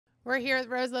We're here with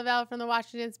Rose Lavelle from the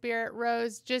Washington Spirit.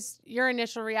 Rose, just your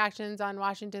initial reactions on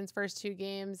Washington's first two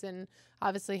games and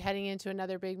obviously heading into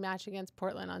another big match against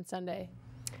Portland on Sunday.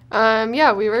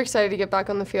 Yeah, we were excited to get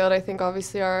back on the field. I think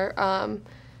obviously our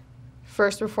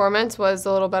first performance was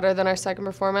a little better than our second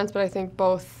performance, but I think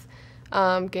both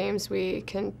games we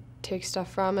can take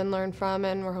stuff from and learn from,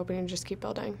 and we're hoping to just keep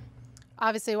building.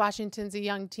 Obviously, Washington's a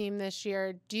young team this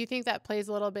year. Do you think that plays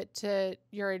a little bit to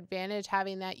your advantage,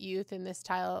 having that youth in this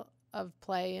style of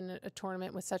play in a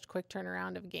tournament with such quick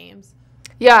turnaround of games?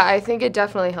 Yeah, I think it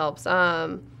definitely helps.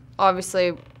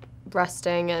 Obviously,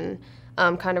 resting and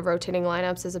kind of rotating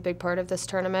lineups is a big part of this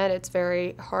tournament. It's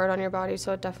very hard on your body,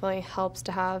 so it definitely helps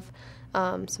to have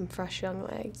some fresh young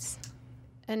legs.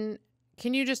 And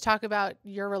can you just talk about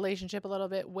your relationship a little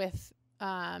bit with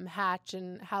Hatch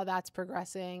and how that's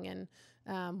progressing and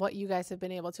what you guys have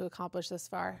been able to accomplish this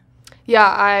far? Yeah,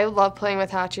 I love playing with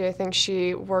Hatchie. I think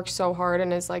she works so hard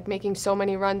and is like making so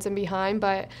many runs in behind,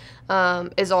 but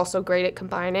is also great at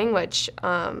combining, which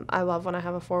I love when I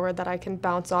have a forward that I can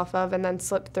bounce off of and then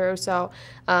slip through. So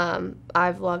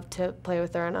I've loved to play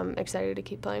with her, and I'm excited to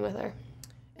keep playing with her.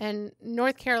 And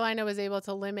North Carolina was able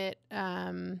to limit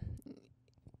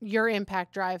your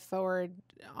impact drive forward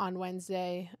on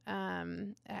Wednesday.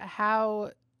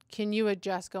 How can you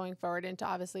adjust going forward into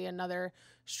obviously another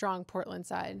strong Portland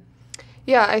side?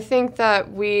 Yeah, I think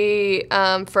that we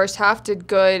first half did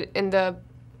good in the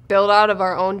build out of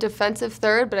our own defensive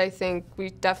third, but I think we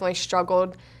definitely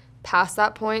struggled past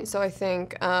that point. So I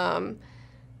think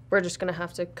we're just going to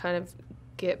have to kind of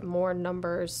get more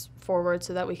numbers forward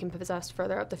so that we can possess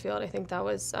further up the field. I think that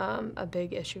was a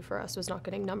big issue for us, was not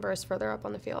getting numbers further up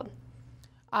on the field.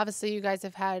 Obviously, you guys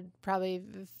have had probably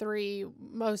the three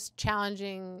most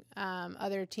challenging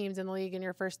other teams in the league in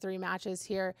your first three matches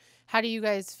here. How do you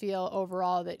guys feel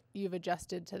overall that you've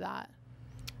adjusted to that?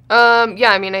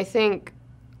 Yeah, I mean, I think,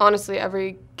 honestly,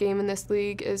 every game in this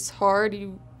league is hard.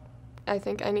 I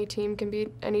think any team can beat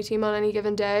any team on any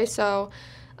given day. So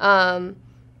I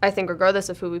think regardless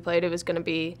of who we played, it was going to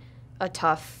be a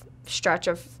tough stretch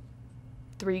of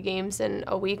 3 games in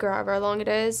a week or however long it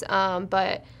is.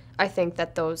 But I think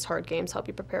that those hard games help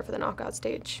you prepare for the knockout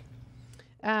stage.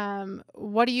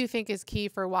 What do you think is key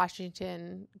for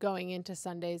Washington going into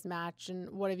Sunday's match, and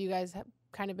what have you guys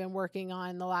kind of been working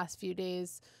on the last few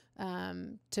days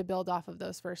to build off of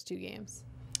those first 2 games?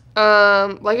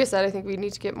 Like I said, I think we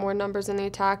need to get more numbers in the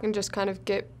attack and just kind of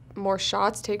get more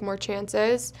shots, take more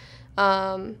chances.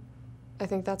 I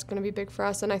think that's going to be big for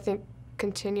us, and I think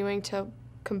continuing to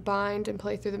combine and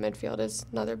play through the midfield is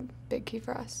another big key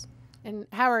for us. And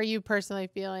how are you personally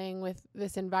feeling with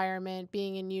this environment,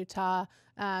 being in Utah,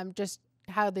 just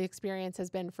how the experience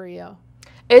has been for you?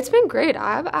 It's been great.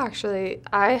 I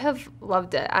have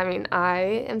loved it. I mean,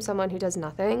 I am someone who does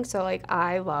nothing, so like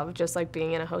I love just like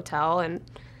being in a hotel and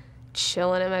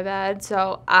chilling in my bed.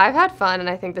 So I've had fun, and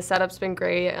I think the setup's been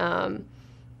great.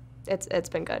 It's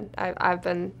been good. I've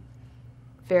been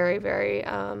very, very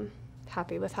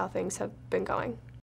happy with how things have been going.